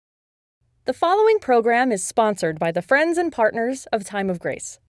The following program is sponsored by the friends and partners of Time of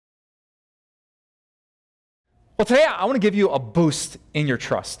Grace. Well, today I want to give you a boost in your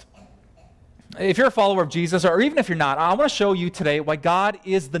trust. If you're a follower of Jesus, or even if you're not, I want to show you today why God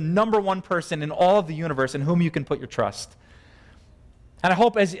is the number one person in all of the universe in whom you can put your trust. And I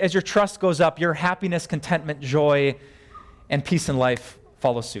hope as your trust goes up, your happiness, contentment, joy, and peace in life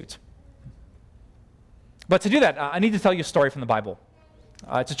follow suit. But to do that, I need to tell you a story from the Bible.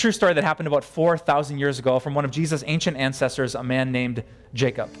 It's a true story that happened about 4,000 years ago from one of Jesus' ancient ancestors, a man named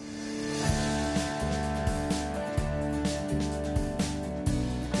Jacob.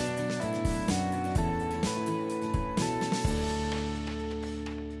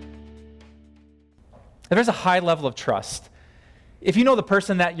 There's a high level of trust. If you know the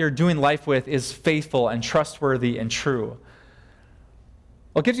person that you're doing life with is faithful and trustworthy and true,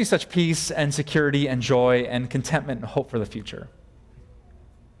 what gives you such peace and security and joy and contentment and hope for the future?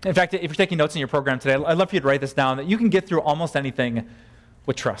 In fact, if you're taking notes in your program today, I'd love for you to write this down, that you can get through almost anything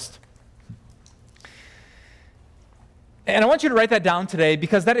with trust. And I want you to write that down today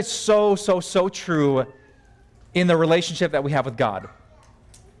because that is so true in the relationship that we have with God.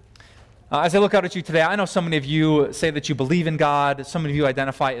 As I look out at you today, I know so many of you say that you believe in God. So many of you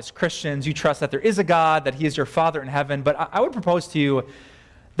identify as Christians. You trust that there is a God, that He is your Father in heaven. But I would propose to you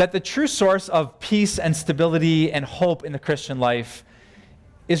that the true source of peace and stability and hope in the Christian life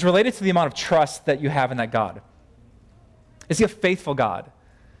is related to the amount of trust that you have in that God. Is He a faithful God?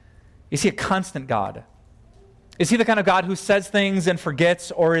 Is He a constant God? Is He the kind of God who says things and forgets,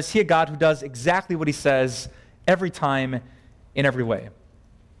 or is He a God who does exactly what He says every time in every way?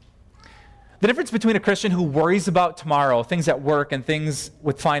 The difference between a Christian who worries about tomorrow, things at work and things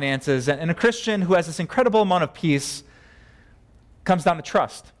with finances, and a Christian who has this incredible amount of peace comes down to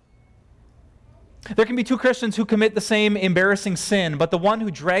trust. There can be two Christians who commit the same embarrassing sin, but the one who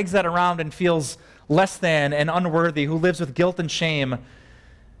drags that around and feels less than and unworthy, who lives with guilt and shame,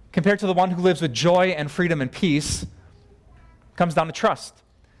 compared to the one who lives with joy and freedom and peace, comes down to trust.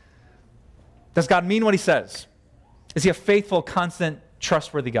 Does God mean what He says? Is He a faithful, constant,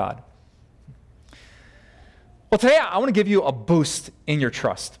 trustworthy God? Well, today I want to give you a boost in your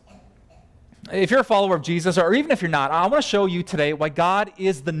trust. If you're a follower of Jesus, or even if you're not, I want to show you today why God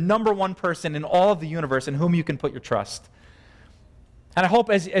is the number one person in all of the universe in whom you can put your trust. And I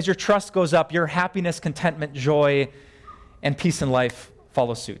hope as your trust goes up, your happiness, contentment, joy, and peace in life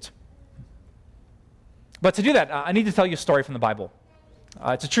follow suit. But to do that, I need to tell you a story from the Bible.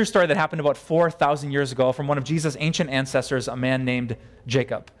 It's a true story that happened about 4,000 years ago from one of Jesus' ancient ancestors, a man named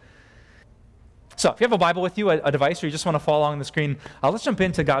Jacob. So if you have a Bible with you, a device, or you just want to follow along the screen, let's jump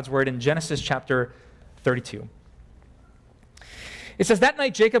into God's Word in Genesis chapter 32. It says, "That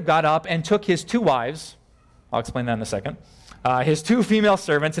night Jacob got up and took his 2 wives," I'll explain that in a second, "his 2 female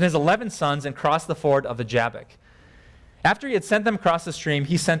servants and his 11 sons, and crossed the ford of the Jabbok. After he had sent them across the stream,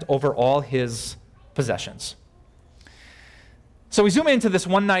 he sent over all his possessions." So we zoom into this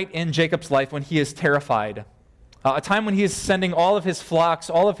one night in Jacob's life when he is terrified. A time when he is sending all of his flocks,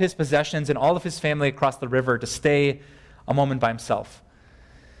 all of his possessions, and all of his family across the river to stay a moment by himself.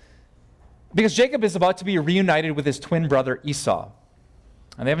 Because Jacob is about to be reunited with his twin brother Esau.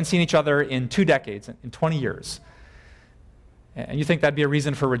 And they haven't seen each other in 2 decades, in 20 years. And you think that'd be a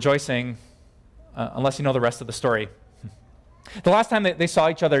reason for rejoicing, unless you know the rest of the story. The last time they saw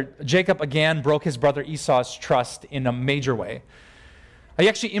each other, Jacob again broke his brother Esau's trust in a major way. He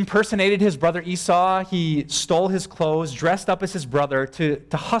actually impersonated his brother Esau. He stole his clothes, dressed up as his brother to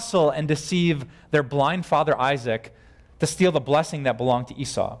hustle and deceive their blind father Isaac to steal the blessing that belonged to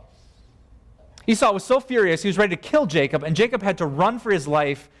Esau. Esau was so furious, he was ready to kill Jacob, and Jacob had to run for his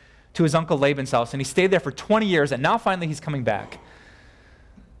life to his uncle Laban's house, and he stayed there for 20 years, and now finally he's coming back.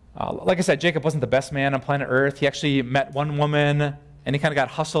 Like I said, Jacob wasn't the best man on planet Earth. He actually met one woman, and he kind of got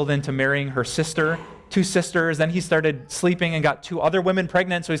hustled into marrying her sister. 2 sisters, then he started sleeping and got 2 other women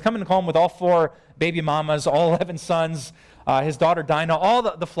pregnant, so he's coming home with all 4 baby mamas, all 11 sons, his daughter Dinah, all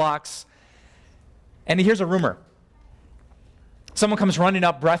the flocks, and he hears a rumor. Someone comes running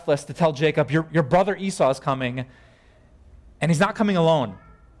up breathless to tell Jacob, your brother Esau is coming, and he's not coming alone.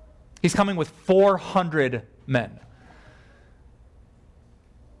 He's coming with 400 men.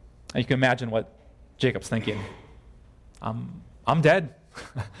 And you can imagine what Jacob's thinking. I'm dead.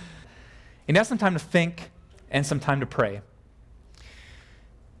 And he has some time to think and some time to pray.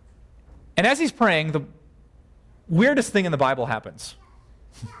 And as he's praying, the weirdest thing in the Bible happens.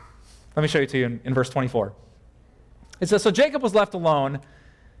 Let me show you to you in verse 24. It says, "So Jacob was left alone,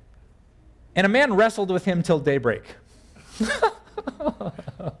 and a man wrestled with him till daybreak."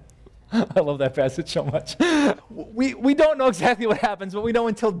 I love that passage so much. We don't know exactly what happens, but we know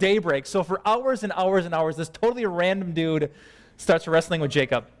until daybreak. So for hours and hours and hours, this totally random dude starts wrestling with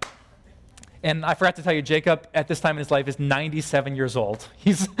Jacob. And I forgot to tell you, Jacob, at this time in his life, is 97 years old.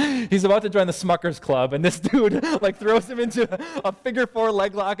 He's about to join the Smuckers Club, and this dude like throws him into a figure four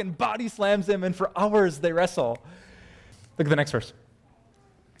leg lock and body slams him, and for hours they wrestle. Look at the next verse.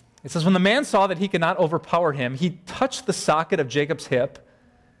 It says, when the man saw that he could not overpower him, he touched the socket of Jacob's hip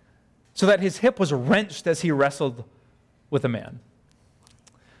so that his hip was wrenched as he wrestled with the man.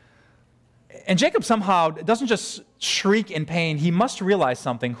 And Jacob somehow doesn't just shriek in pain. He must realize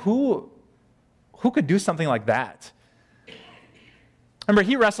something. Who could do something like that? Remember,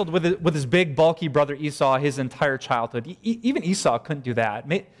 he wrestled with his big, bulky brother Esau his entire childhood. Even Esau couldn't do that.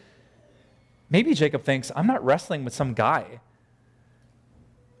 Maybe Jacob thinks, I'm not wrestling with some guy.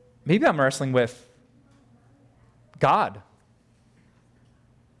 Maybe I'm wrestling with God.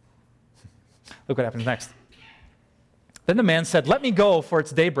 Look what happens next. Then the man said, let me go, for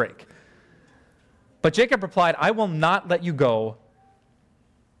it's daybreak. But Jacob replied, I will not let you go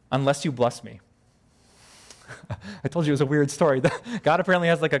unless you bless me. I told you it was a weird story. God apparently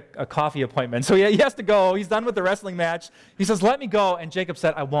has like a coffee appointment. So he has to go. He's done with the wrestling match. He says, let me go. And Jacob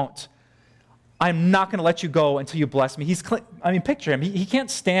said, I won't. I'm not going to let you go until you bless me. Picture him. He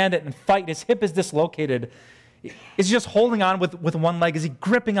can't stand it and fight. His hip is dislocated. Is he just holding on with one leg? Is he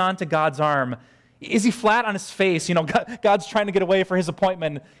gripping onto God's arm? Is he flat on his face? God's trying to get away for his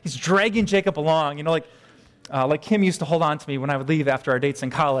appointment. He's dragging Jacob along, like Kim used to hold on to me when I would leave after our dates in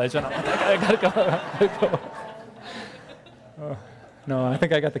college. And I'm like, I gotta go. No, I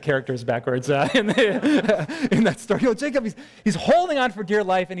think I got the characters backwards in that story. Jacob, he's holding on for dear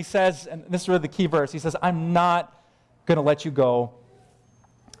life, and he says, and this is really the key verse, he says, I'm not going to let you go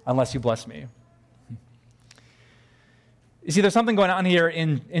unless you bless me. You see, there's something going on here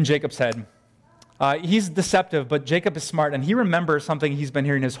in Jacob's head. He's deceptive, but Jacob is smart, and he remembers something he's been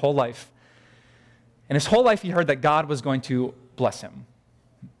hearing his whole life. And his whole life he heard that God was going to bless him.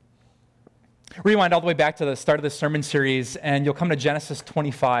 Rewind all the way back to the start of this sermon series, and you'll come to Genesis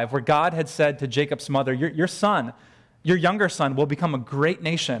 25, where God had said to Jacob's mother, your son, your younger son, will become a great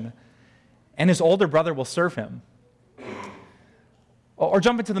nation, and his older brother will serve him. Or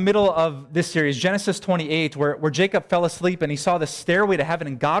jump into the middle of this series, Genesis 28, where Jacob fell asleep, and he saw the stairway to heaven,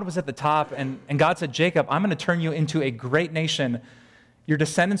 and God was at the top, and God said, Jacob, I'm going to turn you into a great nation. Your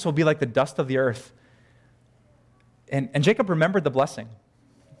descendants will be like the dust of the earth. And Jacob remembered the blessing.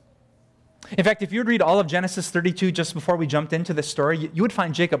 In fact, if you would read all of Genesis 32 just before we jumped into this story, you would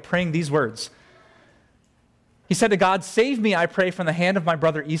find Jacob praying these words. He said to God, save me, I pray, from the hand of my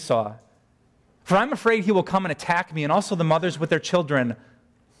brother Esau, for I'm afraid he will come and attack me, and also the mothers with their children.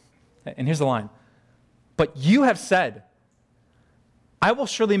 And here's the line. But you have said, I will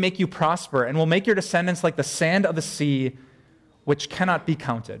surely make you prosper, and will make your descendants like the sand of the sea, which cannot be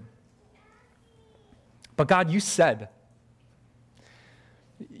counted. But God, you said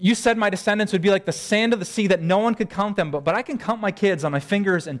my descendants would be like the sand of the sea, that no one could count them, but I can count my kids on my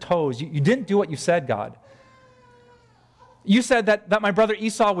fingers and toes. You didn't do what you said, God. You said that my brother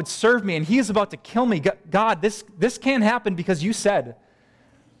Esau would serve me, and he is about to kill me. God, this can't happen because you said.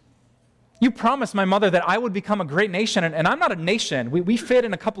 You promised my mother that I would become a great nation, and I'm not a nation. We fit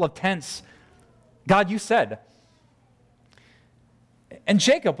in a couple of tents. God, you said. And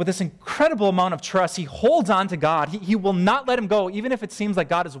Jacob, with this incredible amount of trust, he holds on to God. He will not let him go, even if it seems like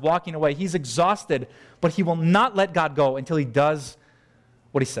God is walking away. He's exhausted, but he will not let God go until he does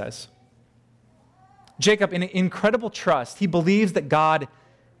what he says. Jacob, in incredible trust, he believes that God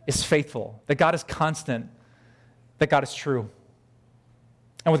is faithful, that God is constant, that God is true.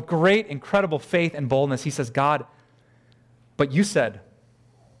 And with great, incredible faith and boldness, he says, God, but you said.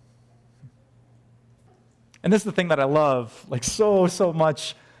 And this is the thing that I love, like so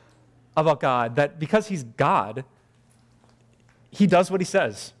much about God, that because he's God, he does what he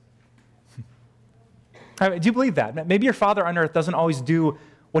says. Do you believe that? Maybe your father on earth doesn't always do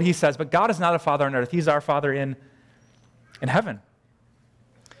what he says, but God is not a father on earth. He's our Father in heaven.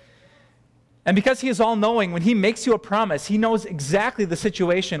 And because he is all-knowing, when he makes you a promise, he knows exactly the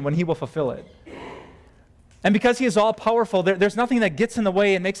situation when he will fulfill it. And because he is all-powerful, there's nothing that gets in the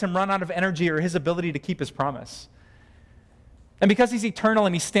way and makes him run out of energy or his ability to keep his promise. And because he's eternal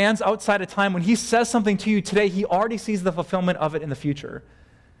and he stands outside of time, when he says something to you today, he already sees the fulfillment of it in the future.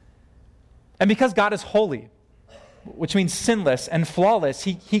 And because God is holy, which means sinless and flawless,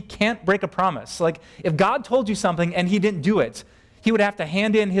 he can't break a promise. Like, if God told you something and he didn't do it, he would have to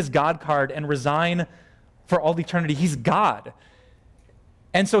hand in his God card and resign for all eternity. He's God.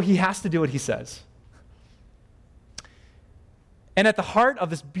 And so he has to do what he says. And at the heart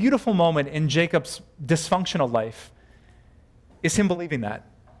of this beautiful moment in Jacob's dysfunctional life is him believing that.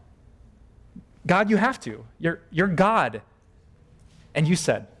 God, you have to. You're God. And you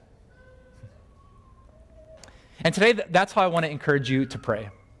said. And today, that's how I want to encourage you to pray.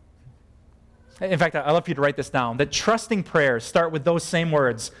 In fact, I'd love for you to write this down, that trusting prayers start with those same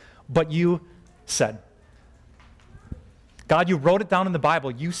words, but you said. God, you wrote it down in the Bible.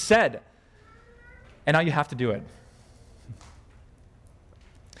 You said. And now you have to do it.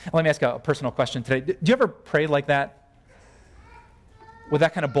 Let me ask a personal question today. Do you ever pray like that? With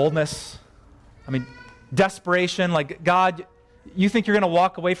that kind of boldness? I mean, desperation, like, God, you think you're going to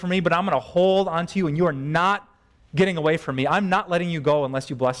walk away from me, but I'm going to hold onto you, and you are not getting away from me. I'm not letting you go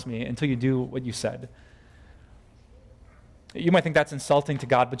unless you bless me until you do what you said. You might think that's insulting to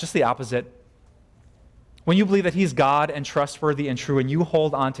God, but just the opposite. When you believe that he's God and trustworthy and true, and you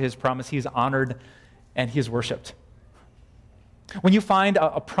hold on to his promise, he is honored and he is worshiped. When you find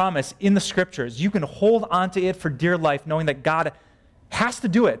a promise in the scriptures, you can hold on to it for dear life, knowing that God has to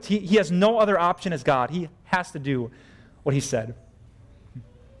do it. He has no other option as God. He has to do what he said.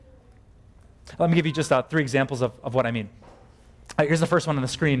 Let me give you just 3 examples of what I mean. Here's the first one on the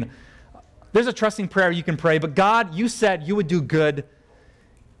screen. There's a trusting prayer you can pray, but God, you said you would do good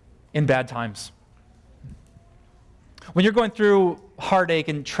in bad times. When you're going through heartache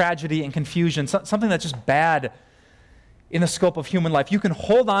and tragedy and confusion, something that's just bad in the scope of human life, you can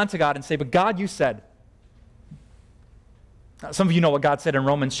hold on to God and say, but God, you said. Some of you know what God said in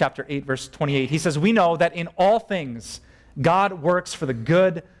Romans chapter 8, verse 28. He says, we know that in all things, God works for the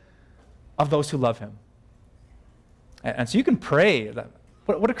good of those who love him. And so you can pray.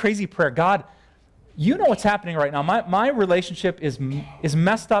 What a crazy prayer. God, you know what's happening right now. My relationship is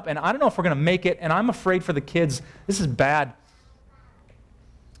messed up, and I don't know if we're going to make it, and I'm afraid for the kids. This is bad.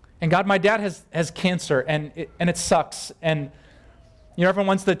 And God, my dad has cancer, and it sucks. And everyone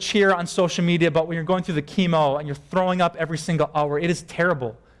wants to cheer on social media, but when you're going through the chemo and you're throwing up every single hour, it is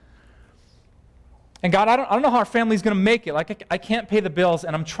terrible. And God, I don't know how our family's going to make it. Like, I can't pay the bills,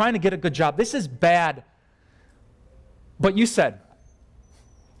 and I'm trying to get a good job. This is bad. But you said.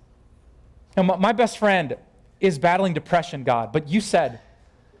 And my best friend is battling depression, God, but you said.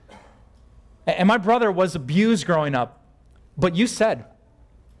 And my brother was abused growing up, but you said.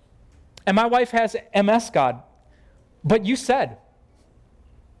 And my wife has MS, God, but you said.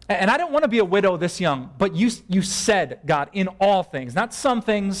 And I don't want to be a widow this young, but you said, God, in all things, not some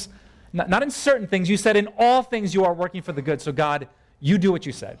things, not in certain things. You said in all things you are working for the good. So God, you do what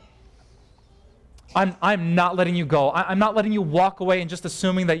you said. I'm not letting you go. I'm not letting you walk away and just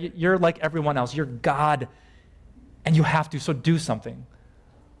assuming that you're like everyone else. You're God, and you have to, so do something.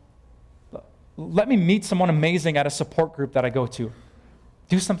 Let me meet someone amazing at a support group that I go to.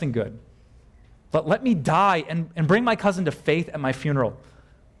 Do something good. Let me die and bring my cousin to faith at my funeral.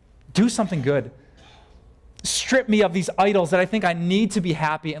 Do something good. Strip me of these idols that I think I need to be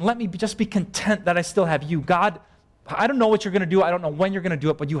happy, and let me just be content that I still have you. God, I don't know what you're going to do. I don't know when you're going to do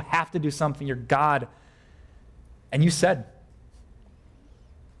it, but you have to do something. You're God. And you said.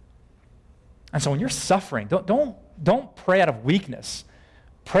 And so when you're suffering, don't pray out of weakness.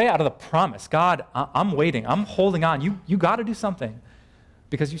 Pray out of the promise. God, I'm waiting. I'm holding on. You got to do something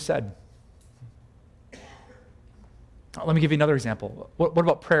because you said. Let me give you another example. What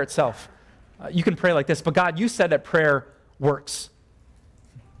about prayer itself? You can pray like this, but God, you said that prayer works.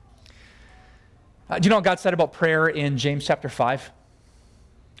 Do you know what God said about prayer in James chapter 5?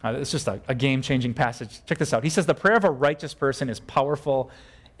 It's just a game-changing passage. Check this out. He says, the prayer of a righteous person is powerful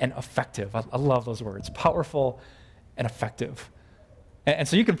and effective. I love those words, powerful and effective. And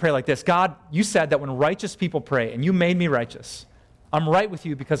so you can pray like this. God, you said that when righteous people pray, and you made me righteous, I'm right with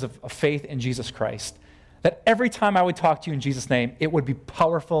you because of faith in Jesus Christ, that every time I would talk to you in Jesus' name, it would be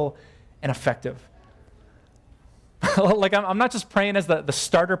powerful and effective. Like I'm not just praying as the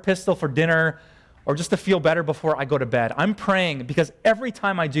starter pistol for dinner or just to feel better before I go to bed. I'm praying because every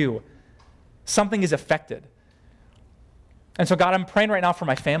time I do, something is affected. And so God, I'm praying right now for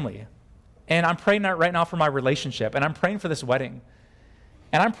my family. And I'm praying right now for my relationship. And I'm praying for this wedding.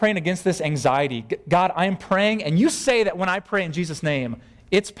 And I'm praying against this anxiety. God, I am praying, and you say that when I pray in Jesus' name,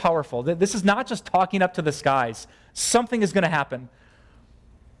 it's powerful. This is not just talking up to the skies. Something is going to happen.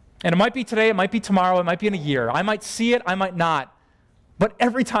 And it might be today, it might be tomorrow, it might be in a year. I might see it, I might not. But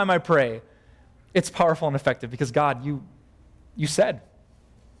every time I pray, it's powerful and effective because God, you said.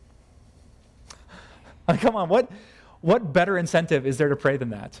 I mean, come on, what better incentive is there to pray than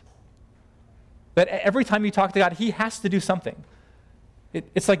that? That every time you talk to God, he has to do something.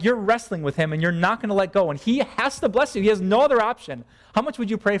 It's like you're wrestling with him and you're not going to let go, and he has to bless you. He has no other option. How much would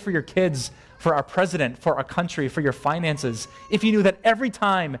you pray for your kids, for our president, for our country, for your finances, if you knew that every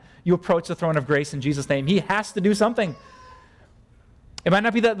time you approach the throne of grace in Jesus' name, he has to do something? It might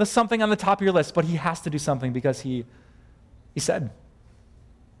not be the something on the top of your list, but he has to do something because he said.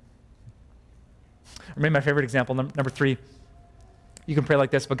 Or maybe my favorite example, number 3, you can pray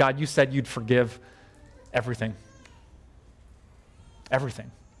like this, but God, you said you'd forgive everything.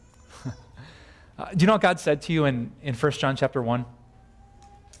 Everything. Do you know what God said to you in 1 John chapter 1?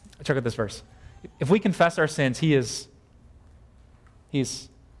 Check out this verse. If we confess our sins, He's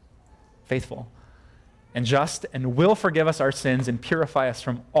faithful and just and will forgive us our sins and purify us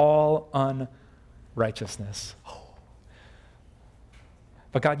from all unrighteousness.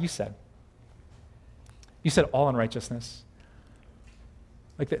 But God, you said all unrighteousness.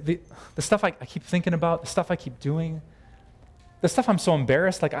 Like the stuff I keep thinking about, the stuff I keep doing, the stuff I'm so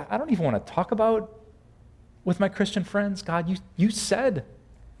embarrassed, like I don't even want to talk about with my Christian friends. God, you said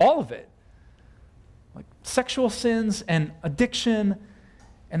all of it. Like sexual sins and addiction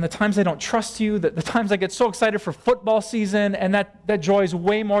and the times I don't trust you, the times I get so excited for football season and that joy is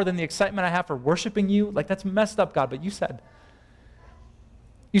way more than the excitement I have for worshiping you. Like that's messed up, God, but you said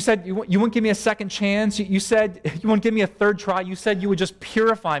you wouldn't give me a second chance. You said you wouldn't give me a third try. You said you would just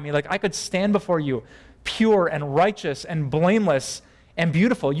purify me. Like I could stand before you pure and righteous and blameless and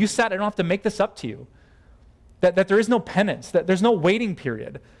beautiful. You said I don't have to make this up to you. That there is no penance, that there's no waiting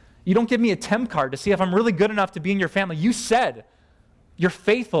period. You don't give me a temp card to see if I'm really good enough to be in your family. You said you're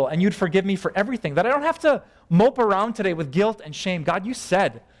faithful and you'd forgive me for everything. That I don't have to mope around today with guilt and shame. God, you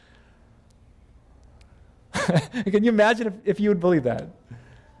said. Can you imagine if you would believe that?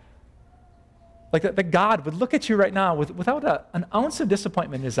 Like that God would look at you right now without an ounce of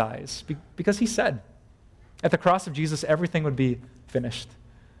disappointment in his eyes because he said, at the cross of Jesus, everything would be finished.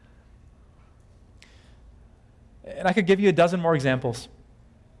 And I could give you a dozen more examples.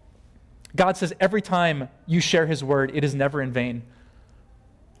 God says every time you share his word, it is never in vain.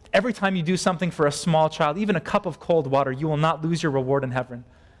 Every time you do something for a small child, even a cup of cold water, you will not lose your reward in heaven.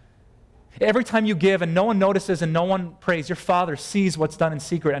 Every time you give and no one notices and no one prays, your Father sees what's done in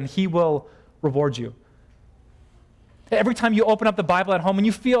secret and he will reward you. Every time you open up the Bible at home and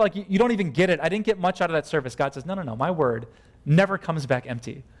you feel like you don't even get it, I didn't get much out of that service, God says, no, my word never comes back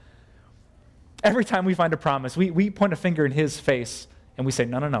empty. Every time we find a promise, we point a finger in his face and we say,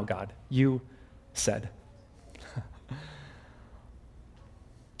 no, God, you said.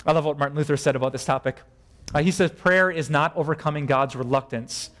 I love what Martin Luther said about this topic. He says, prayer is not overcoming God's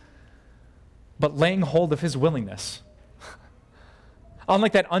reluctance, but laying hold of his willingness.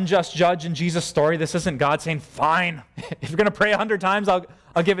 Unlike that unjust judge in Jesus' story, this isn't God saying, fine, if you're going to pray 100 times, I'll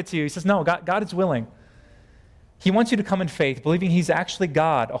give it to you. He says, no, God is willing. He wants you to come in faith, believing he's actually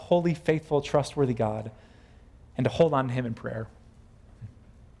God, a holy, faithful, trustworthy God, and to hold on to him in prayer.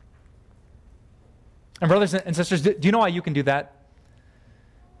 And brothers and sisters, do you know how you can do that?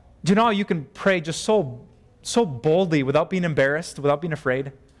 Do you know how you can pray just so boldly without being embarrassed, without being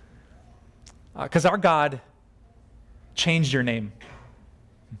afraid? Because our God changed your name.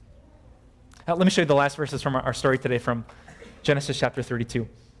 Let me show you the last verses from our story today from Genesis chapter 32.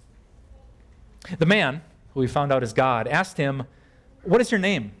 The man, who we found out is God, asked him, what is your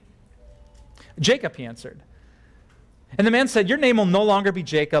name? Jacob, he answered. And the man said, your name will no longer be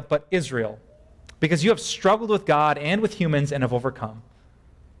Jacob, but Israel, because you have struggled with God and with humans and have overcome.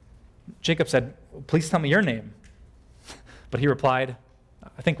 Jacob said, please tell me your name. But he replied,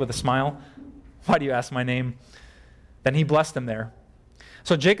 I think with a smile, why do you ask my name? Then he blessed him there.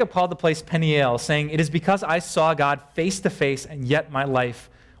 So Jacob called the place Peniel, saying, it is because I saw God face to face, and yet my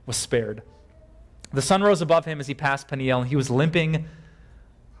life was spared. The sun rose above him as he passed Peniel, and he was limping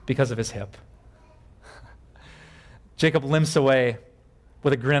because of his hip. Jacob limps away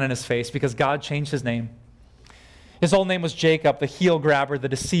with a grin on his face because God changed his name. His old name was Jacob, the heel grabber, the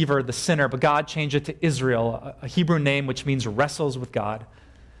deceiver, the sinner, but God changed it to Israel, a Hebrew name which means wrestles with God.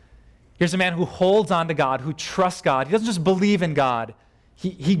 Here's a man who holds on to God, who trusts God. He doesn't just believe in God.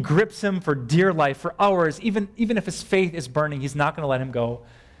 He grips him for dear life, for hours. Even if his faith is burning, he's not going to let him go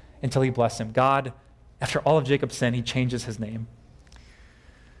until he blesses him. God, after all of Jacob's sin, he changes his name,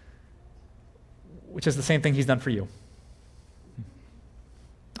 which is the same thing he's done for you.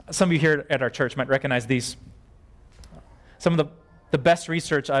 Some of you here at our church might recognize these. Some of the best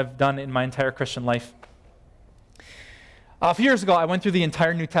research I've done in my entire Christian life. A few years ago, I went through the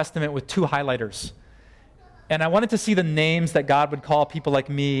entire New Testament with 2 highlighters. And I wanted to see the names that God would call people like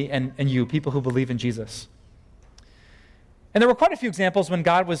me and you, people who believe in Jesus. And there were quite a few examples when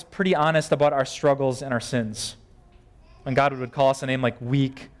God was pretty honest about our struggles and our sins. When God would call us a name like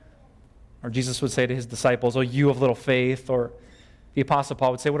weak, or Jesus would say to his disciples, "Oh, you of little faith," or the Apostle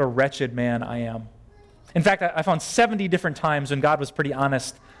Paul would say, "What a wretched man I am." In fact, I found 70 different times when God was pretty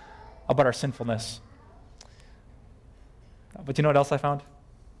honest about our sinfulness. But you know what else I found?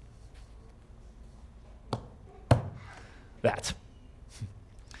 That.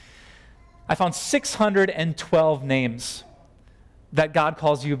 I found 612 names that God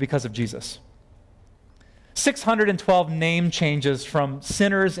calls you because of Jesus. 612 name changes from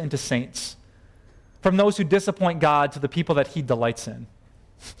sinners into saints, from those who disappoint God to the people that he delights in.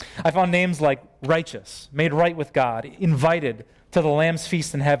 I found names like righteous, made right with God, invited to the Lamb's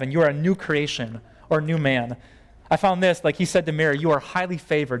feast in heaven. You are a new creation or new man. I found this, like he said to Mary, you are highly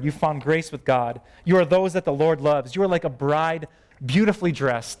favored. You found grace with God. You are those that the Lord loves. You are like a bride beautifully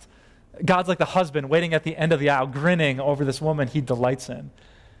dressed. God's like the husband waiting at the end of the aisle, grinning over this woman he delights in.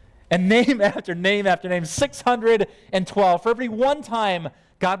 And name after name after name, 612. For every one time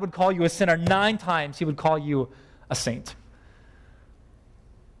God would call you a sinner, 9 times he would call you a saint.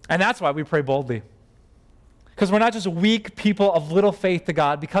 And that's why we pray boldly. Because we're not just weak people of little faith to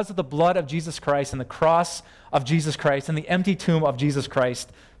God. Because of the blood of Jesus Christ and the cross of Jesus Christ and the empty tomb of Jesus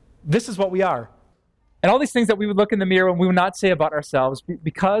Christ, this is what we are. And all these things that we would look in the mirror and we would not say about ourselves,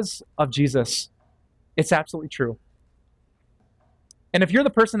 because of Jesus, it's absolutely true. And if you're the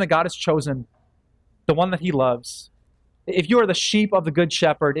person that God has chosen, the one that he loves, if you are the sheep of the good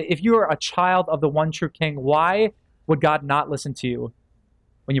shepherd, if you are a child of the one true king, why would God not listen to you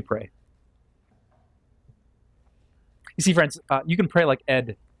when you pray? You see, friends, you can pray like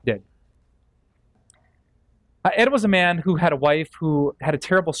Ed did. Ed was a man who had a wife who had a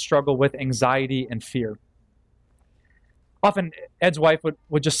terrible struggle with anxiety and fear. Often, Ed's wife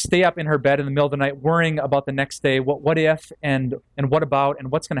would just stay up in her bed in the middle of the night worrying about the next day, what if, and what about,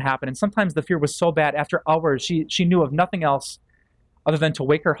 and what's going to happen. And sometimes the fear was so bad, after hours, she knew of nothing else other than to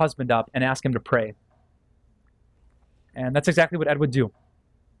wake her husband up and ask him to pray. And that's exactly what Ed would do.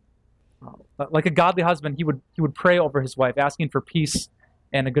 Like a godly husband, he would pray over his wife, asking for peace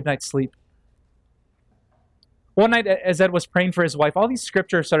and a good night's sleep. One night, as Ed was praying for his wife, all these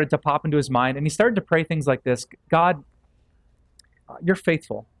scriptures started to pop into his mind, and he started to pray things like this: God, you're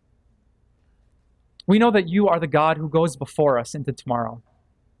faithful. We know that you are the God who goes before us into tomorrow.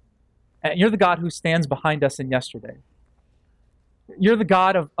 And you're the God who stands behind us in yesterday. You're the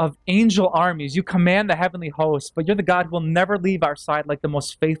God of angel armies. You command the heavenly hosts, but you're the God who will never leave our side like the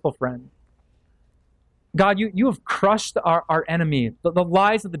most faithful friend. God, you have crushed our enemy. The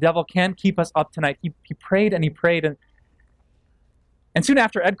lies of the devil can't keep us up tonight. He prayed and he prayed. And soon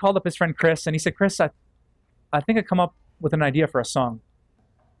after, Ed called up his friend Chris, and he said, "Chris, I think I come up with an idea for a song."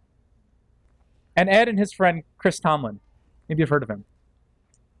 And Ed and his friend Chris Tomlin, maybe you've heard of him,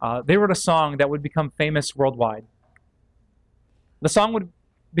 they wrote a song that would become famous worldwide. The song would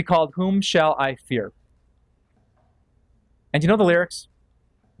be called "Whom Shall I Fear?" And you know the lyrics?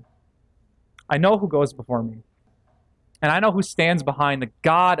 I know who goes before me, and I know who stands behind. The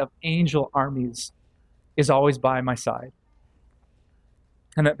God of angel armies is always by my side.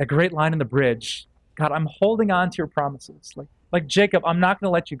 And that great line in the bridge, God, I'm holding on to your promises. Like Jacob, I'm not going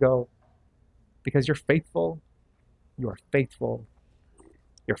to let you go because you're faithful, you are faithful,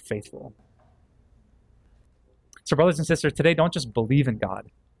 you're faithful. So brothers and sisters, today don't just believe in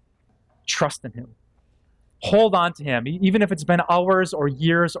God. Trust in him. Hold on to him. Even if it's been hours or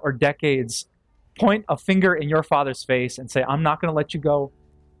years or decades, point a finger in your Father's face and say, I'm not going to let you go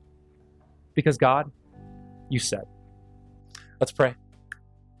because God, you said. Let's pray.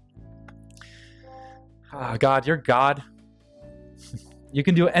 God, you're God. You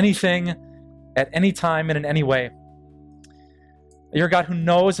can do anything at any time and in any way. You're a God who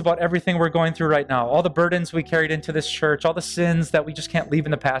knows about everything we're going through right now. All the burdens we carried into this church, all the sins that we just can't leave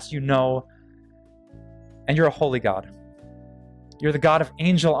in the past, you know. And you're a holy God. You're the God of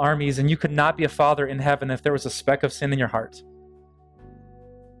angel armies, and you could not be a father in heaven if there was a speck of sin in your heart.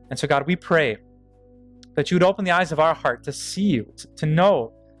 And so, God, we pray that you would open the eyes of our heart to see you, to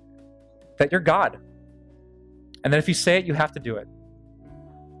know that you're God. And that if you say it, you have to do it.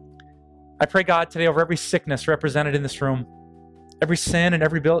 I pray, God, today over every sickness represented in this room, every sin and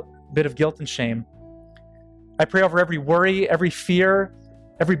every bit of guilt and shame. I pray over every worry, every fear,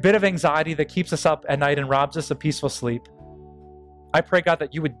 every bit of anxiety that keeps us up at night and robs us of peaceful sleep. I pray, God,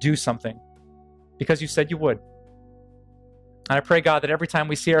 that you would do something because you said you would. And I pray, God, that every time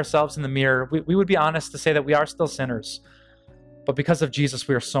we see ourselves in the mirror, we would be honest to say that we are still sinners. But because of Jesus,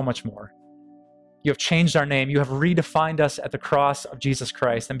 we are so much more. You have changed our name. You have redefined us at the cross of Jesus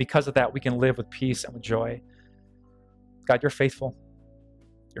Christ. And because of that, we can live with peace and with joy. God, you're faithful.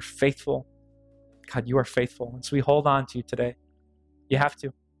 You're faithful. God, you are faithful. And so we hold on to you today. You have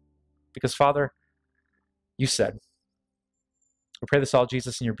to. Because, Father, you said. We pray this all,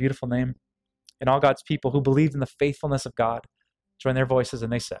 Jesus, in your beautiful name. And all God's people who believed in the faithfulness of God join their voices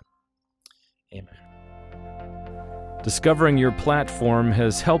and they said, Amen. Discovering your platform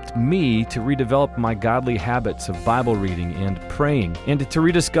has helped me to redevelop my godly habits of Bible reading and praying, and to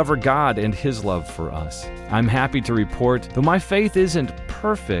rediscover God and His love for us. I'm happy to report, though my faith isn't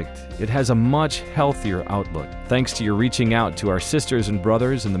perfect, it has a much healthier outlook, thanks to your reaching out to our sisters and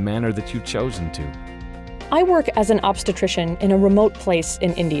brothers in the manner that you've chosen to. I work as an obstetrician in a remote place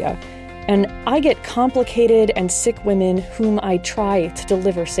in India, and I get complicated and sick women whom I try to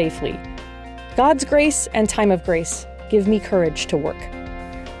deliver safely. God's grace and time of grace give me courage to work.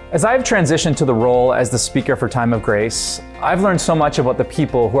 As I've transitioned to the role as the speaker for Time of Grace, I've learned so much about the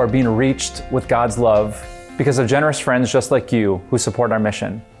people who are being reached with God's love because of generous friends just like you who support our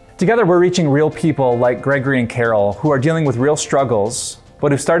mission. Together, we're reaching real people like Gregory and Carol who are dealing with real struggles,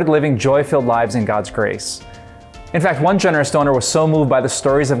 but who've started living joy-filled lives in God's grace. In fact, one generous donor was so moved by the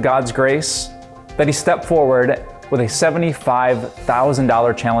stories of God's grace that he stepped forward with a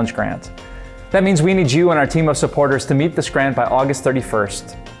 $75,000 challenge grant. That means we need you and our team of supporters to meet this grant by August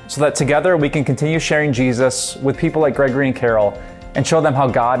 31st, so that together we can continue sharing Jesus with people like Gregory and Carol and show them how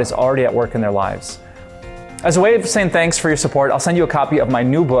God is already at work in their lives. As a way of saying thanks for your support, I'll send you a copy of my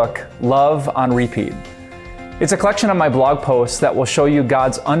new book, Love on Repeat. It's a collection of my blog posts that will show you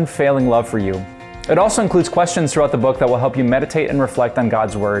God's unfailing love for you. It also includes questions throughout the book that will help you meditate and reflect on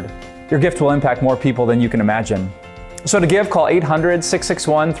God's Word. Your gift will impact more people than you can imagine. So to give, call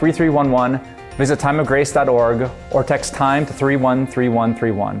 800-661-3311, visit timeofgrace.org, or text TIME to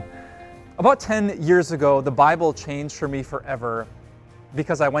 313131. About 10 years ago, the Bible changed for me forever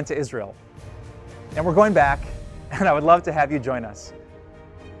because I went to Israel. And we're going back, and I would love to have you join us.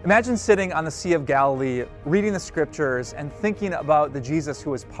 Imagine sitting on the Sea of Galilee, reading the scriptures, and thinking about the Jesus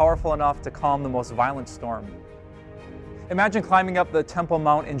who was powerful enough to calm the most violent storm. Imagine climbing up the Temple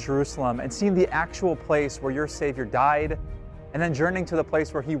Mount in Jerusalem and seeing the actual place where your Savior died, and then journeying to the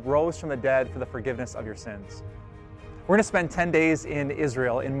place where He rose from the dead for the forgiveness of your sins. We're going to spend 10 days in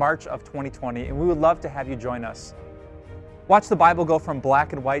Israel in March of 2020, and we would love to have you join us. Watch the Bible go from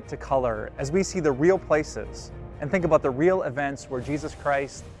black and white to color as we see the real places and think about the real events where Jesus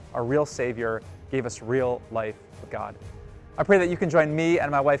Christ, our real Savior, gave us real life with God. I pray that you can join me and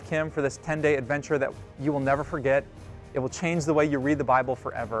my wife Kim for this 10-day adventure that you will never forget. It will change the way you read the Bible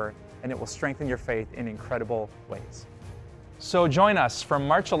forever, and it will strengthen your faith in incredible ways. So join us from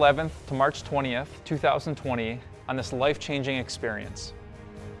March 11th to March 20th, 2020 on this life-changing experience.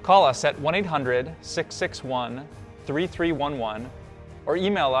 Call us at 1-800-661-3311 or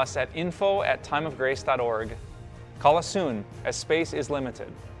email us at info@timeofgrace.org. Call us soon, as space is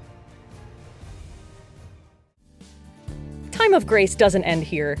limited. Time of Grace doesn't end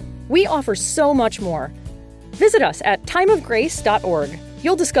here. We offer so much more. Visit us at timeofgrace.org.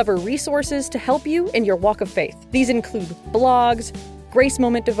 You'll discover resources to help you in your walk of faith. These include blogs, Grace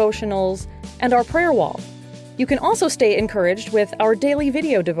Moment devotionals, and our prayer wall. You can also stay encouraged with our daily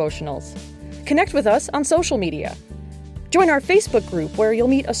video devotionals. Connect with us on social media. Join our Facebook group where you'll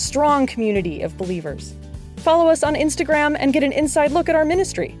meet a strong community of believers. Follow us on Instagram and get an inside look at our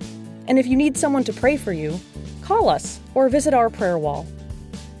ministry. And if you need someone to pray for you, call us or visit our prayer wall.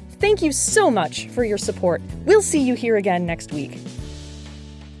 Thank you so much for your support. We'll see you here again next week.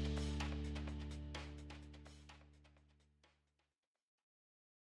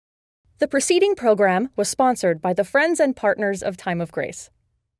 The preceding program was sponsored by the friends and partners of Time of Grace.